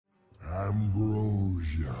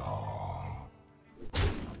Ambrosia.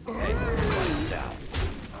 Hey, lights out.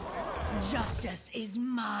 Justice is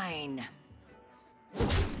mine.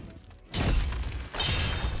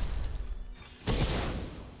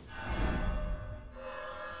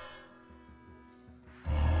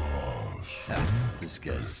 This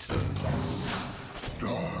guy's toast.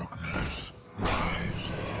 Darkness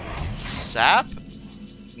rising. Sap?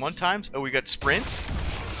 One times? Oh, we got sprint?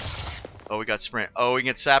 Oh, we got sprint. Oh, we can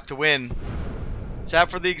get sap to win. Sap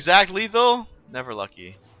for the exact lethal? Never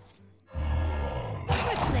lucky.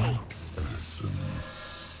 Quickly.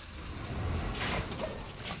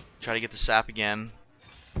 Try to get the sap again.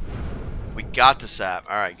 We got the sap.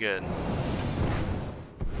 Alright, good.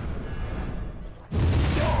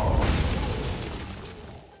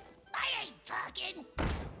 I ain't talking.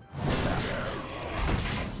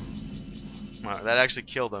 Alright, that actually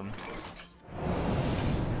killed him.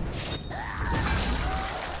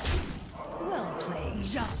 Well played.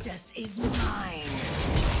 Justice is mine.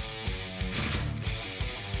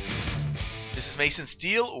 This is Mason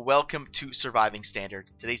Steele. Welcome to Surviving Standard.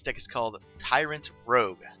 Today's deck is called Tyrant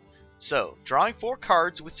Rogue. So, drawing 4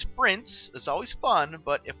 cards with sprints is always fun,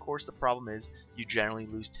 but of course the problem is you generally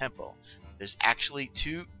lose tempo. There's actually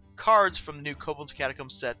 2 cards from the new Kobolds and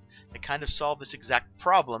Catacombs set that kind of solve this exact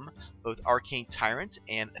problem, both Arcane Tyrant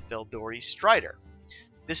and Feldori Strider.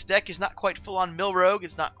 This deck is not quite full-on Mill Rogue,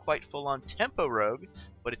 it's not quite full-on Tempo Rogue,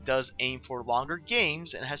 but it does aim for longer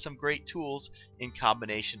games and has some great tools in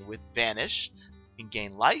combination with Vanish. You can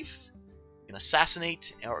gain life, you can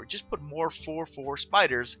assassinate, or just put more 4/4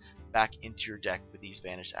 spiders back into your deck with these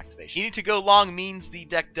Vanish activations. Needing to go long means the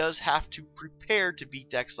deck does have to prepare to beat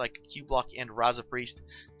decks like Q-Block and Raza Priest,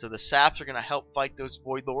 so the Saps are going to help fight those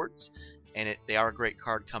Void Lords, and they are a great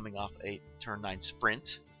card coming off a turn 9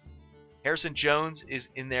 sprint. Harrison Jones is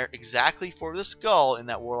in there exactly for the Skull in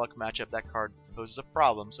that Warlock matchup. That card poses a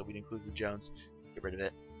problem, so we'd include the Jones. Get rid of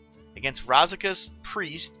it. Against Razaka's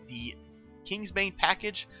Priest, the Kingsbane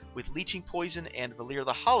package with Leeching Poison and Valir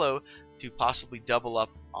the Hollow to possibly double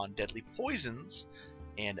up on deadly poisons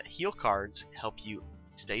and heal cards help you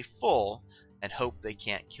stay full and hope they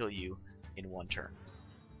can't kill you in one turn.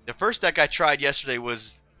 The first deck I tried yesterday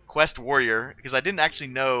was Quest Warrior because I didn't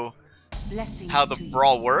actually know how the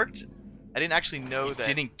brawl worked. I didn't actually know that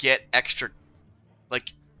it didn't get extra,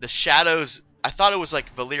 like the shadows. I thought it was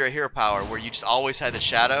like Valyria Hero Power where you just always had the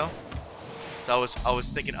shadow. So I was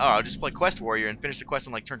thinking, oh, I'll just play Quest Warrior and finish the quest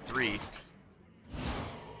on like turn 3.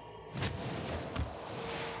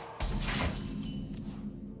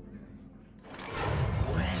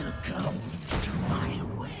 Welcome to my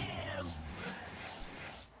web.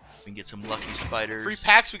 We can get some lucky spiders. Free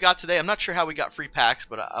packs we got today. I'm not sure how we got free packs,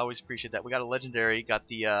 but I always appreciate that. We got a legendary, got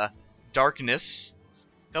the Darkness.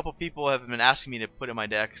 A couple people have been asking me to put in my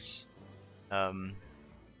decks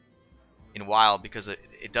in Wild because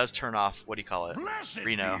it does turn off, what do you call it? Blessed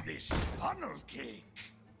Reno. be this funnel cake.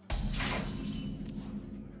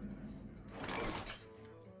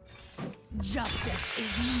 Justice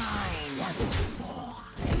is mine.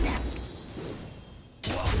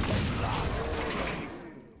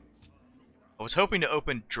 I was hoping to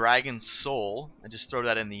open Dragon Soul and just throw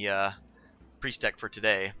that in the priest deck for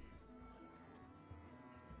today.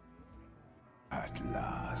 At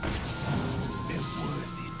last, a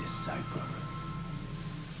worthy disciple.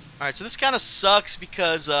 Alright, so this kind of sucks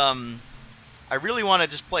because I really want to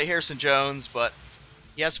just play Harrison Jones, but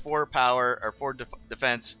he has 4 power or 4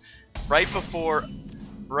 defense right before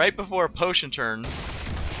a potion turn.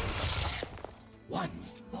 One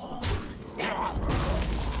more step.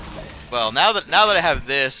 Well, now that I have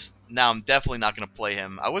this, now I'm definitely not going to play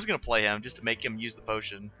him. I was going to play him just to make him use the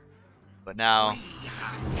potion, but now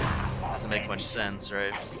doesn't make much sense,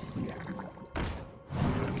 right?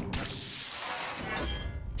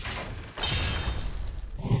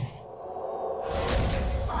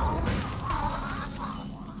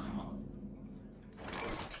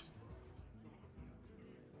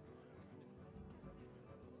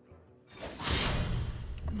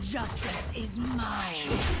 Justice is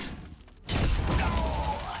mine.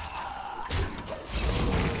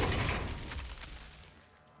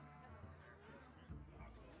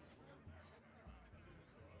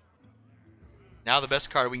 Now the best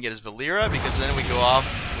card we can get is Valyria, because then we go off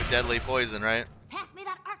with Deadly Poison, right? Pass me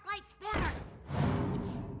that arc light spanner.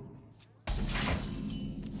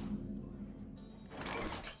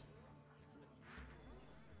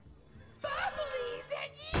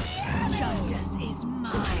 Justice is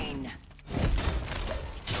mine.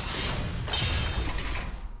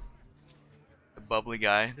 The bubbly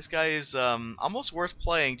guy. This guy is almost worth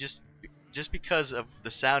playing just because of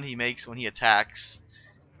the sound he makes when he attacks.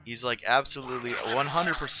 He's like absolutely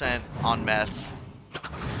 100% on meth.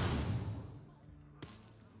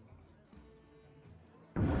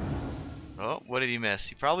 Oh, what did he miss?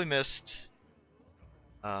 He probably missed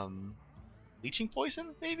leeching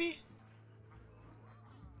poison, maybe?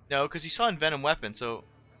 No, because he saw envenom weapon, so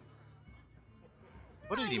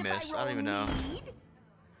what did he miss? I don't even know.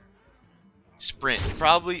 Sprint. He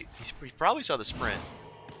probably saw the sprint.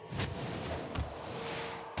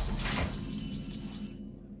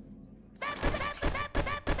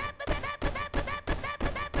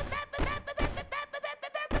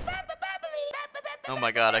 Oh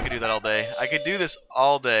my god, I could do that all day. I could do this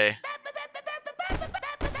all day.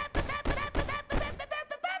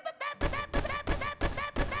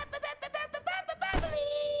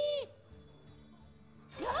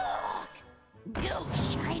 No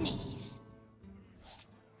shinies.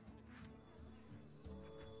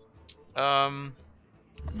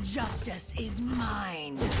 Justice is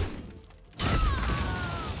mine.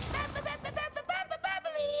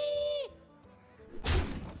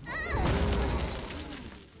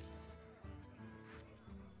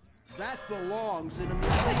 That belongs in a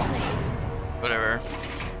Whatever.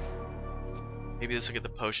 Maybe this will get the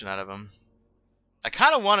potion out of him. I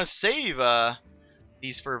kind of want to save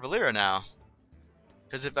these for Valera now.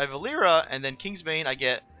 Because if I Valera and then Kingsbane, I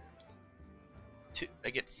get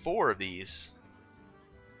 4 of these.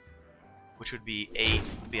 Which would be 8,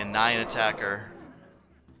 would be a 9 attacker.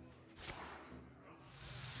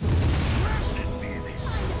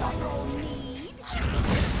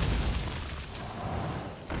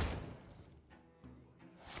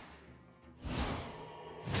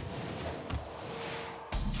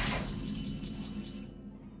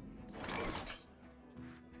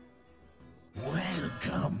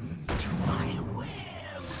 Welcome to my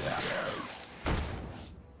web.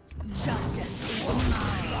 Justice is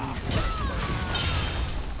mine.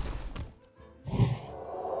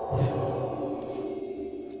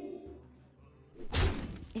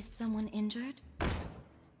 Is someone injured?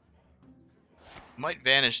 Might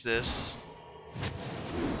vanish this.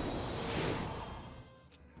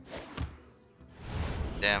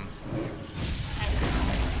 Damn.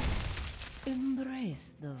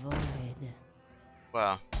 Embrace the void.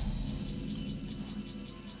 Wow.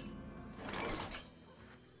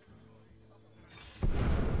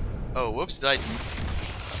 Oh, whoops, I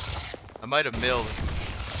might have milled. I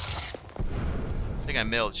think I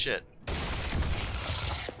milled. Shit.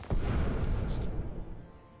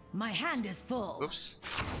 My hand is full. Whoops.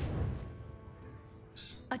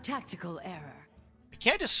 A tactical error. I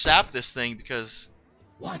can't just sap this thing because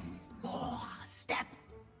One more step.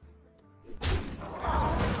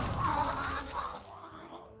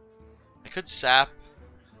 I could sap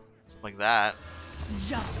something like that.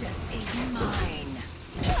 Justice is mine.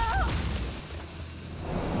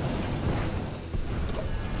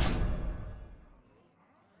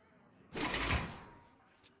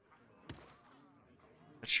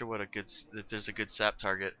 Not sure what if there's a good sap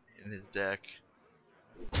target in his deck.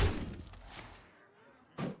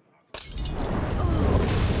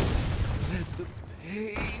 Let the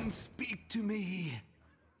pain speak to me.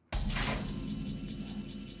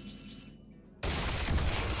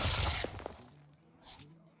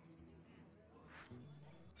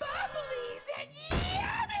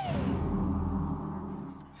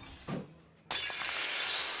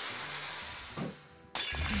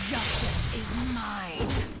 Justice is mine.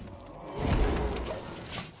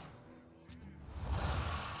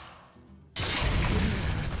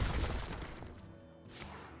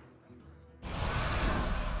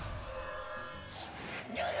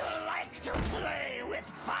 Do you like to play with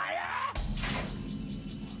fire?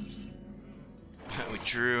 We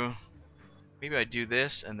drew. Maybe I do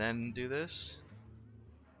this and then do this.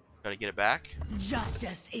 Gotta get it back.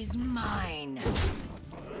 Justice is mine.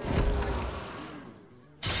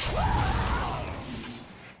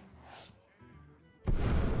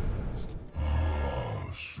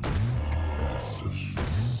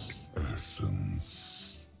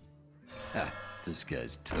 Essence. Ha, this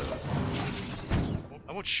guy's toast.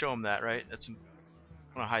 I won't show him that, right? I'm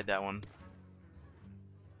gonna hide that one.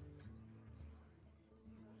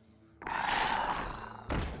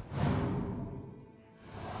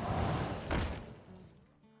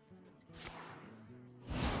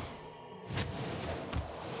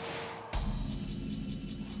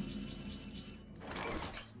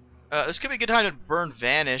 This could be a good time to burn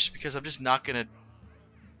Vanish because I'm just not gonna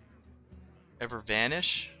ever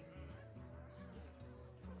vanish.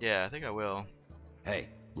 Yeah, I think I will. Hey,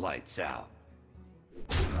 lights out.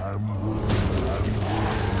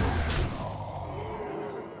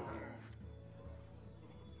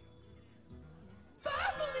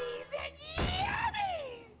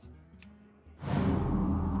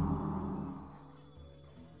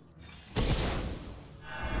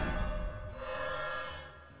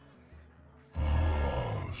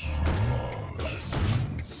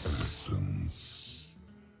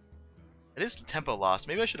 It is tempo lost.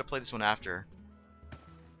 Maybe I should have played this one after.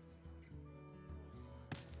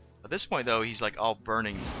 At this point, though, he's like all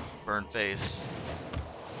burn face.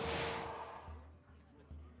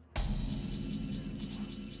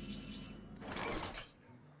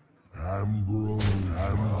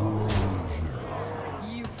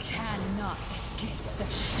 You cannot escape the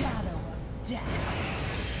shadow of death.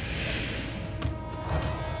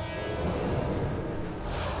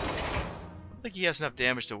 I don't think he has enough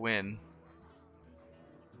damage to win.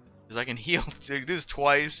 Because I can heal. I can do this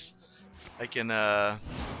twice. I can,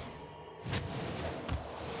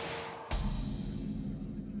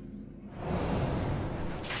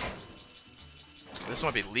 This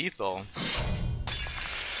might be lethal.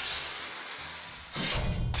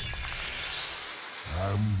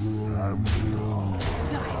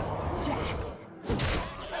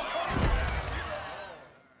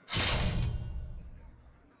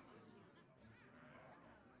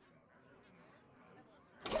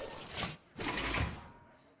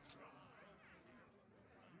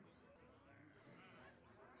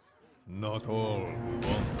 Not all who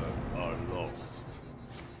wander are lost.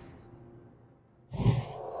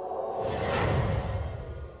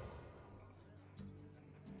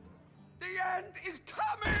 The end is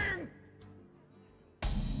coming!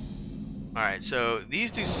 Alright, so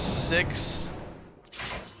these do 6.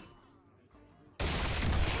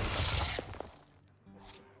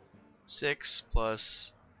 Six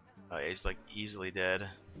plus... Oh, yeah, he's like easily dead.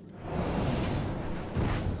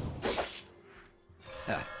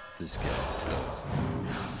 Ha, this guy's toast.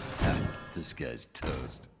 Ha, this guy's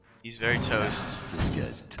toast. He's very toast. This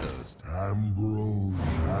guy's toast.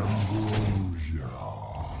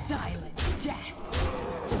 Silent death.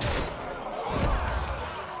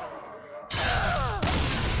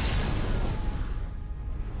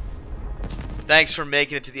 Thanks for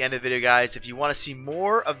making it to the end of the video, guys. If you want to see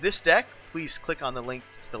more of this deck, please click on the link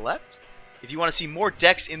to the left. If you want to see more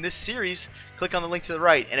decks in this series, click on the link to the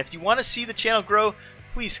right. And if you want to see the channel grow,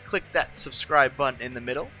 please click that subscribe button in the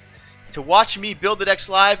middle. To watch me build the decks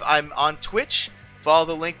live, I'm on Twitch. Follow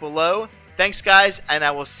the link below. Thanks, guys, and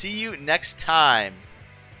I will see you next time.